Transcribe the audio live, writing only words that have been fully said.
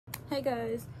Hey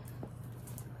guys,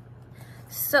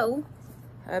 so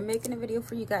I'm making a video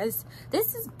for you guys.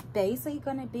 This is basically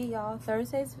gonna be y'all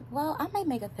Thursdays. Well, I might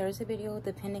make a Thursday video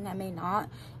depending. I may not.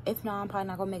 If not, I'm probably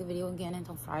not gonna make a video again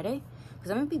until Friday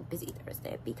because I'm gonna be busy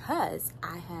Thursday because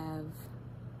I have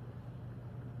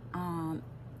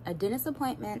a dentist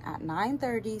appointment at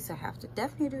 9:30, so I have to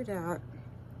definitely do that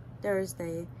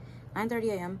Thursday, 9:30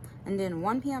 a.m. and then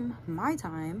 1 p.m. my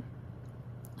time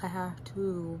I have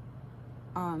to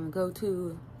go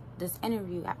to this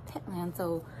interview at Petland.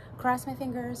 So cross my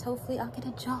fingers, hopefully I'll get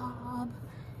a job.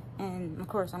 And of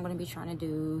course I'm going to be trying to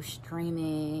do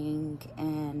streaming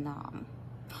and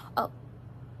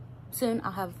soon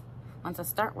once I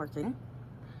start working,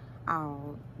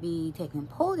 I'll be taking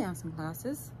pole dancing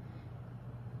classes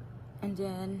and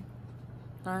then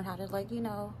learn how to, like, you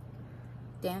know,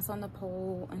 dance on the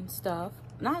pole and stuff.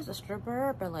 Not as a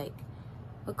stripper, but like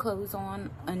with clothes on,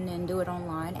 and then do it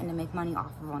online and then make money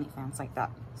off of OnlyFans like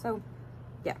that. So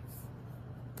yeah,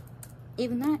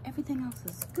 even that, everything else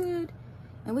is good,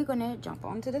 and we're gonna jump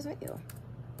on to this video.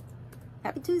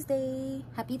 Happy Tuesday,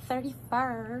 happy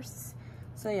 31st.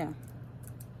 So yeah,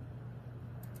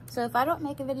 so if I don't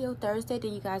make a video Thursday,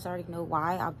 then you guys already know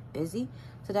why. I'm busy,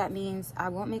 so that means I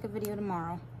won't make a video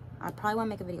tomorrow. I probably won't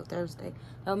make a video Thursday.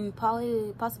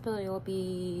 Possibility will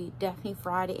be definitely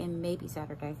Friday and maybe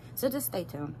Saturday. So just stay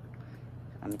tuned.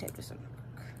 Let me take this one.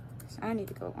 So I need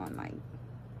to go on my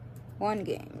one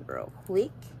game real quick.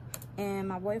 And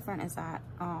my boyfriend is at,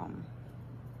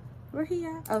 where he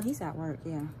at? Oh, he's at work,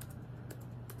 yeah.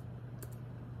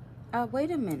 Wait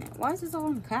a minute. Why is this all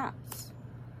in caps?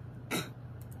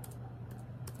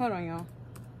 Hold on, y'all.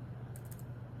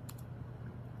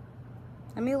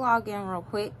 Let me log in real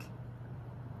quick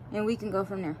and we can go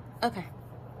from there. Okay.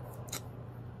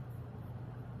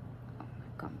 Oh,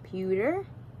 my computer.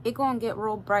 It gonna get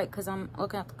real bright because I'm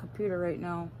looking at the computer right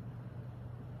now.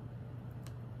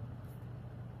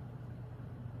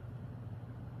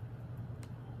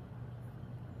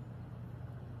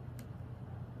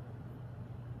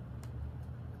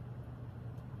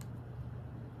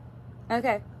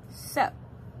 Okay, so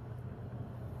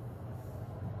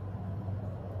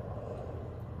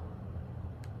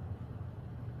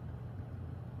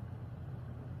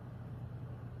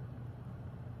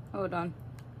hold on.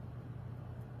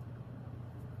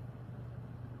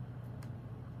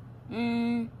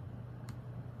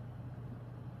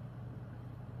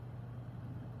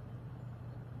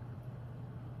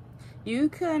 You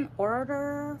can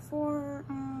order for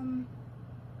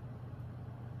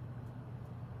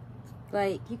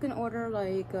like, you can order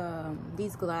like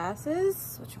these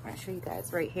glasses, which I'm gonna show you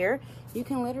guys right here. You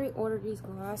can literally order these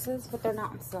glasses, but they're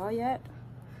not on sale yet.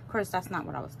 Of course, that's not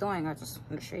what I was doing. I just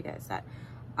want to show you guys that.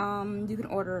 You can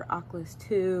order Oculus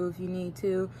 2 if you need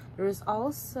to. There's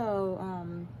also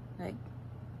like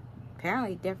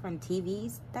apparently different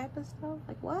TVs type of stuff.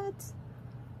 Like what?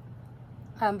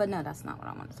 But no, that's not what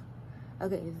I wanted.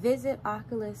 Okay, visit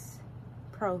Oculus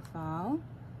profile.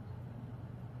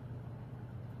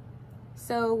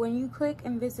 So when you click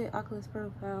and visit Oculus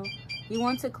profile, you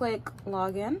want to click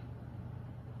login.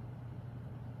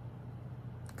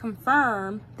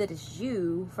 Confirm that it's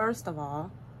you, first of all.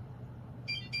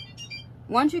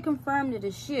 Once you confirm that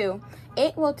it's you,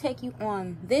 it will take you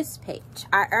on this page.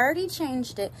 I already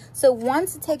changed it. So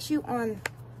once it takes you on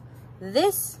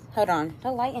this, hold on,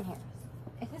 the light in here.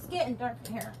 It's getting dark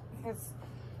in here because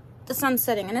the sun's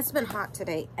setting and it's been hot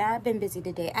today. I've been busy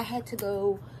today. I had to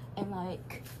go and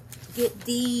like get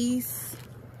these.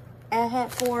 I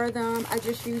had 4 of them. I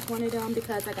just used one of them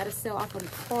because I got to sell off on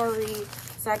Tori.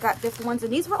 So I got different ones,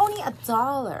 and these were only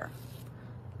 $1.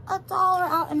 $1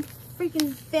 out in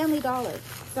freaking Family Dollar.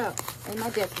 So, and my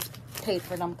dad just paid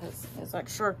for them because it's like,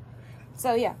 sure.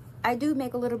 So yeah, I do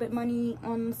make a little bit money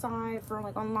on the side for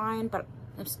like online, but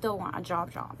I still want a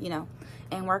job, you know.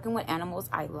 And working with animals,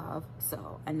 I love.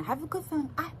 So, and I have a good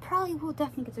feeling I probably will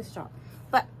definitely get this job.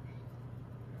 But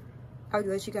I'll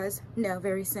let you guys know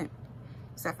very soon.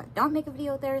 So if I don't make a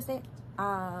video Thursday,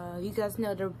 you guys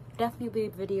know there'll definitely be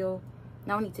a video,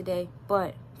 not only today,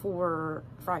 but for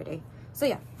Friday. So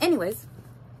yeah, anyways,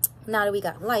 now that we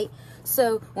got light,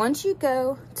 so once you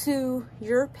go to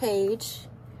your page,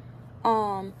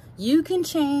 you can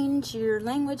change your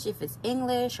language if it's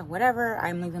English or whatever.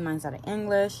 I'm leaving mine out of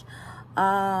English.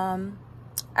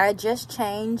 I just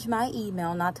changed my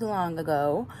email not too long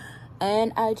ago,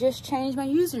 and I just changed my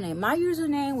username. My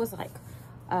username was like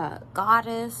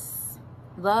Goddess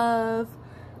Love,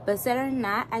 but instead of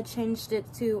that, I changed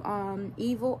it to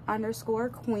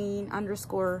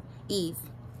evil_queen_Eve.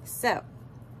 So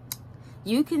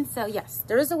you can sell, yes,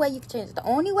 there is a way you can change it. The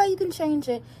only way you can change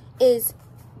it is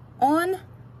on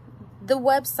the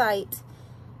website,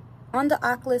 on the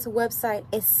Oculus website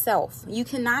itself. You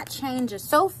cannot change it.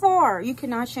 So far, you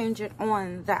cannot change it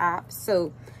on the app.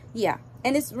 So, yeah.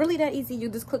 And it's really that easy. You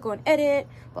just click on edit,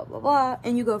 blah, blah, blah,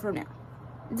 and you go from there.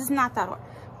 It's not that hard.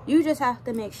 You just have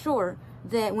to make sure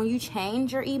that when you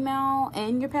change your email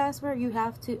and your password, you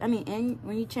have to,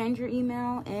 when you change your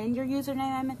email and your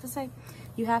username, I meant to say,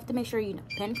 you have to make sure you know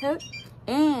PIN code.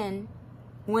 And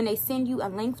when they send you a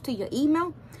link to your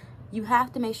email, you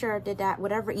have to make sure that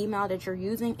whatever email that you're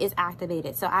using is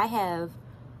activated. So I have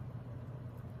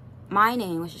my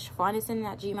name, which is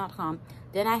ShiffonEdison@gmail.com.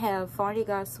 Then I have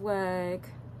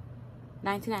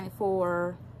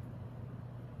FonnyGotSwag1994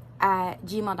 at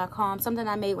gmail.com. Something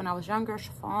I made when I was younger.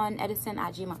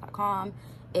 ShiffonEdison@gmail.com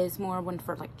is more one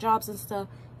for like jobs and stuff.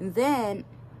 And then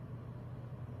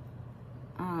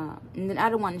the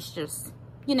other one is just,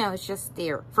 you know, it's just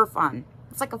there for fun.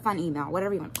 It's like a fun email,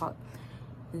 whatever you want to call it.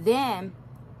 Then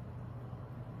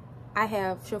I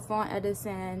have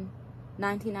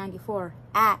ShiffonEdison1994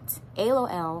 at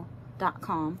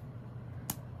AOL.com.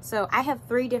 So I have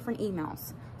 3 different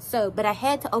emails. So, but I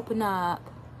had to open up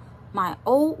my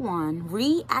old one,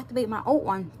 reactivate my old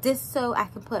one, just so I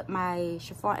can put my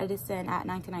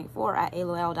ShiffonEdison1994 at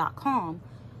AOL.com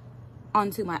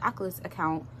onto my Oculus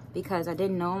account, because I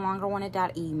didn't no longer wanted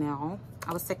that email.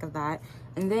 I was sick of that.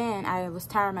 And then I was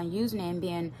tired of my username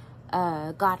being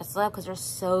Goddess Love, because there's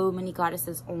so many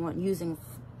goddesses on using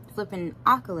flipping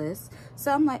Oculus.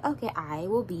 So I'm like, okay, I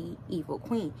will be Evil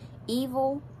Queen.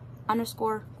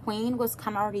 Evil_Queen was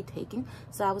kind of already taken.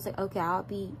 So I was like, okay, I'll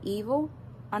be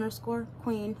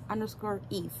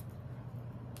Evil_Queen_Eve.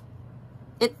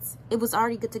 It was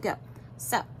already good to go.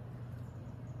 So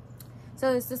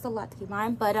it's just a lot to keep in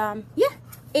mind. But yeah,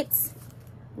 it's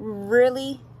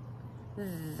really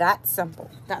that simple.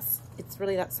 It's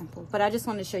really that simple. But I just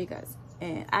wanted to show you guys,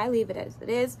 and I leave it as it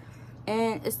is.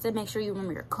 And it's to make sure you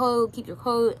remember your code, keep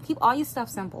all your stuff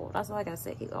simple. That's all I gotta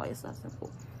say. Keep all your stuff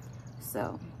simple.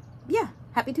 So yeah,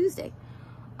 happy Tuesday.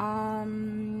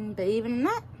 But even in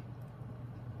that,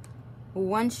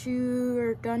 once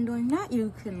you're done doing that,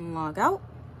 you can log out.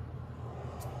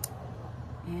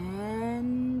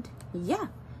 And yeah,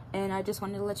 and I just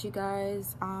wanted to let you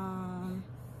guys, I'll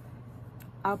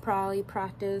probably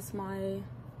practice my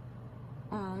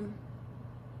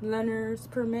learner's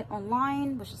permit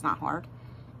online, which is not hard.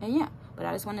 And yeah, but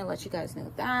I just wanted to let you guys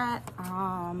know that.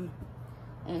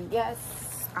 And yes,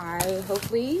 I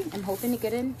am hoping to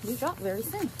get a new job very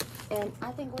soon. And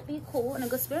I think it would be cool and a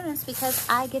good experience, because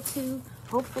I get to,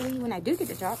 hopefully when I do get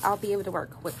the job, I'll be able to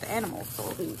work with the animals. So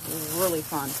it'll be really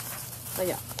fun. So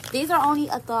yeah, these are only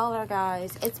 $1,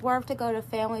 guys. It's worth to go to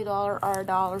Family Dollar or a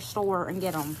dollar store and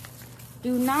get them.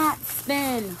 Do not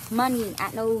spend money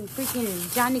at no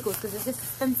freaking John Nichols, because it's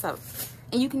expensive.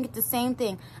 And you can get the same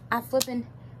thing at flipping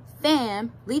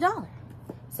Family Dollar.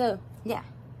 So yeah.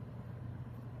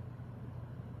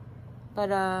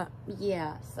 But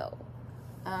yeah, so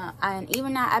and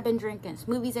even now I've been drinking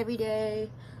smoothies every day.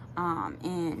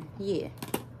 And yeah.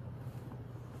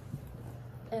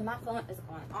 And my phone is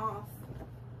going off.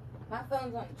 My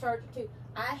phone's on the charger too.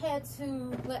 I had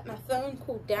to let my phone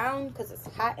cool down because it's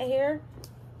hot in here.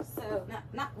 So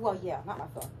not my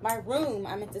phone. My room,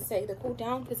 I meant to say, to cool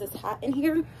down because it's hot in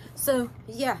here. So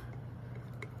yeah.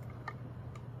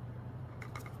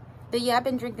 But yeah, I've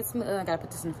been drinking I gotta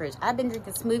put this in the fridge. I've been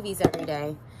drinking smoothies every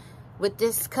day with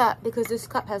this cup, because this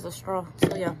cup has a straw.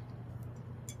 So yeah.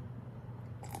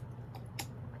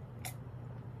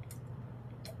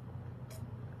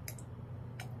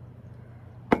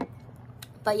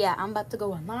 But yeah, I'm about to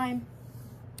go online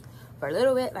for a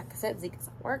little bit. Like I said, Zeke is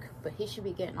at work, but he should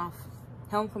be getting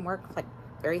home from work like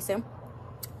very soon.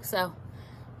 So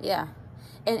yeah.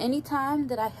 And anytime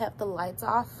that I have the lights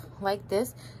off like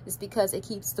this, is because it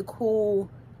keeps the cool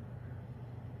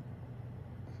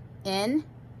in.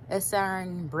 It's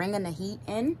bringing the heat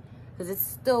in, because it's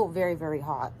still very, very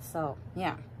hot. So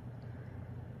yeah.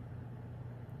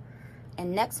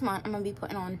 And next month I'm gonna be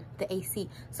putting on the AC.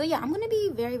 So yeah, I'm gonna be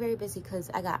very, very busy,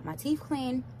 because I got my teeth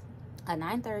cleaned at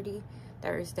 9:30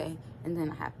 Thursday, and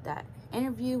then I have that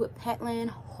interview with Petland.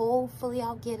 Hopefully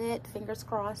I'll get it, fingers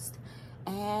crossed.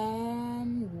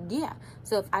 And yeah,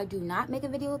 so if I do not make a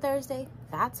video Thursday,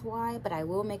 that's why. But I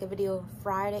will make a video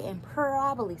Friday and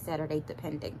probably Saturday,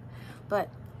 depending. But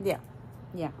yeah.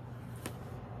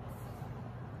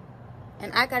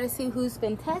 And I gotta see who's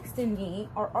been texting me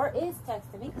or is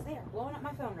texting me, because they are blowing up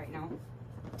my phone right now.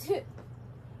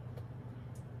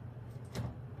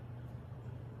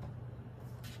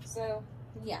 So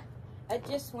yeah, I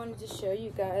just wanted to show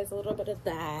you guys a little bit of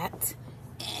that.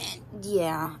 And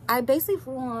yeah, I basically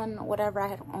flew on whatever I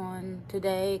had on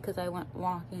today because I went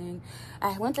walking.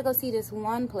 I went to go see this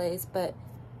one place, but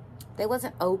they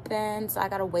wasn't open, so I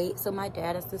gotta wait. So my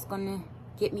dad is just gonna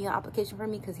get me an application for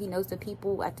me because he knows the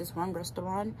people at this one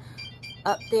restaurant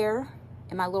up there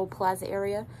in my little plaza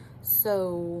area,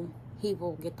 so he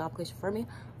will get the application for me.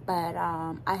 But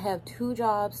I have 2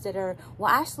 jobs that are,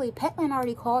 well, actually Petland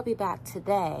already called me back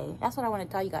today. That's what I want to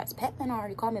tell you guys. Petland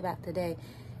already called me back today,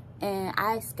 and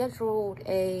I scheduled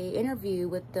a interview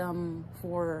with them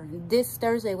for this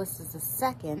Thursday, which is the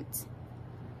 2nd,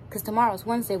 because tomorrow is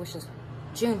Wednesday, which is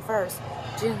June 1st.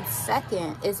 June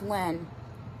 2nd is when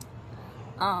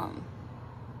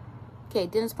okay,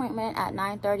 dentist appointment at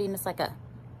 9:30, and it's like a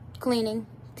cleaning,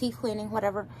 teeth cleaning,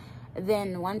 whatever.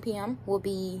 Then 1 p.m. will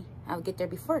be, I'll get there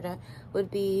before that, would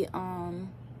be an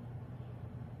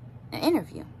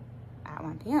interview at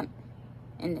 1 p.m.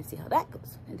 and then see how that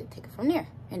goes, and then take it from there,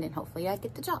 and then hopefully I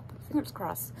get the job. Fingers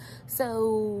crossed.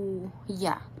 So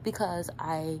yeah, because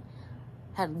I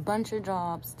had a bunch of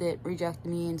jobs that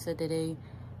rejected me and said that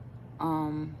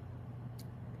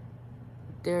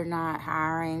they're not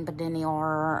hiring, but then they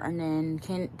are, and then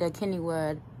the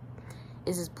Kennywood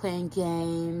is just playing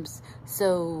games.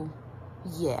 So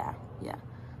yeah.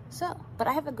 So, but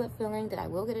I have a good feeling that I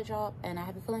will get a job, and I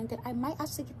have a feeling that I might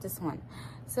actually get this one.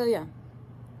 So yeah.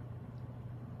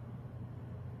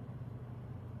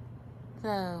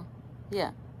 So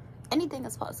yeah, anything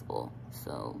is possible.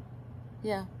 So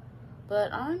yeah.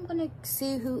 But I'm gonna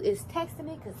see who is texting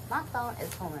me because my phone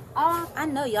is going off. I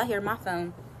know y'all hear my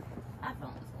phone. My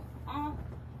phone is going off.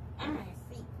 I'm gonna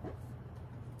see.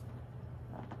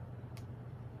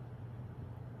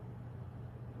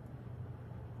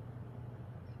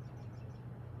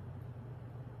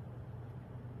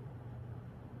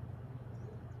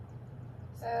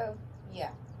 So yeah.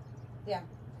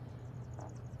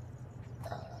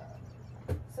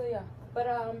 So yeah, but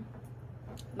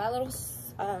my little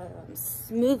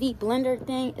smoothie blender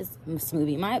thing is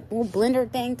my little blender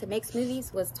thing to make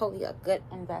smoothies was totally a good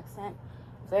investment.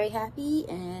 Very happy,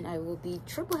 and I will be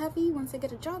triple happy once I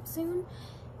get a job soon,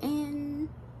 and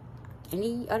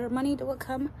any other money that will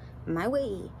come my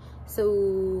way.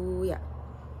 So yeah,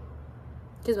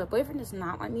 because my boyfriend does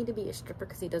not want me to be a stripper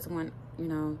because he doesn't want, you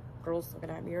know, girls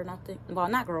looking at me or nothing. Well,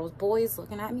 not girls, boys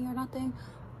looking at me or nothing.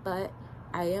 But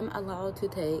I am allowed to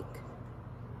take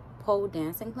pole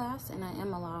dancing class, and I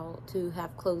am allowed to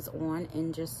have clothes on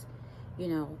and just, you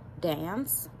know,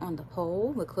 dance on the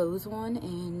pole with clothes on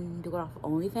and do it off of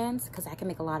OnlyFans because I can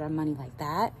make a lot of money like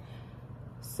that.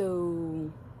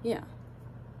 So yeah.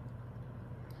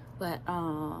 But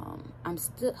I'm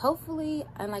still, hopefully,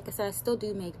 and like I said, I still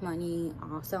do make money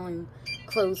selling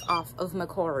clothes off of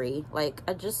Mercari. Like,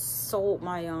 I just sold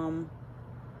my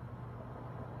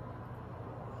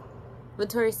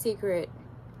Victoria's Secret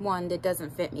one that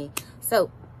doesn't fit me.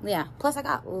 So yeah, plus I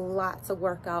got lots of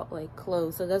workout like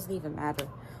clothes, so it doesn't even matter.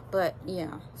 But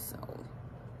yeah,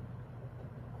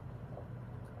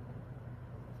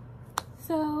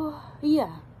 so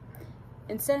yeah,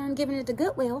 instead of giving it to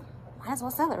Goodwill, might as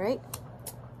well sell it, right?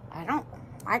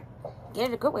 I get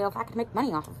it at Goodwill if I can make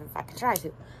money off of it, if I can try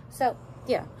to. So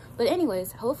yeah, but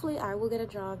anyways, hopefully I will get a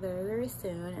job very, very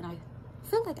soon, and I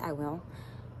feel like I will.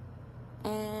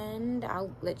 And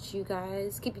I'll let you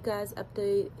guys, keep you guys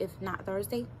updated, if not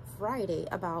Thursday, Friday,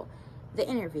 about the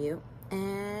interview.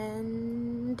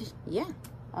 And yeah,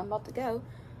 I'm about to go.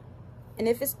 And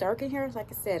if it's dark in here,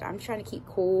 like I said, I'm trying to keep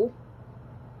cool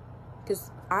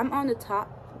because I'm on the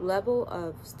top level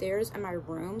of stairs in my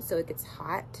room, so it gets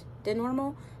hot than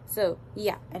normal. So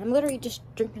yeah, and I'm literally just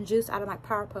drinking juice out of my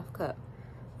Powerpuff cup.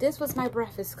 This was my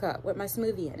breakfast cup with my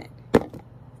smoothie in it.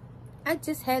 I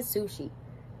just had sushi.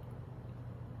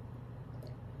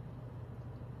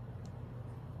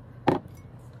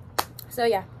 So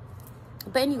yeah,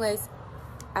 but anyways,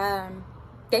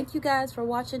 thank you guys for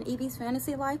watching Evie's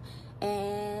Fantasy Life,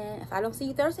 and if I don't see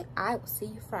you Thursday, I will see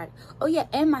you Friday. Oh yeah,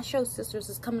 and my show Sisters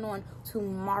is coming on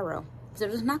tomorrow, so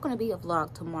there's not going to be a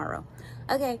vlog tomorrow.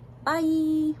 Okay,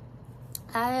 bye.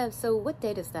 So what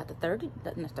date is that? The 30th?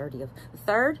 The 30th.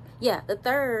 The 3rd? Yeah, the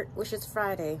 3rd, which is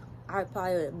Friday. I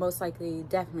probably, most likely,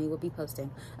 definitely will be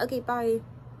posting. Okay, bye.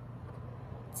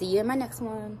 See you in my next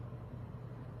one.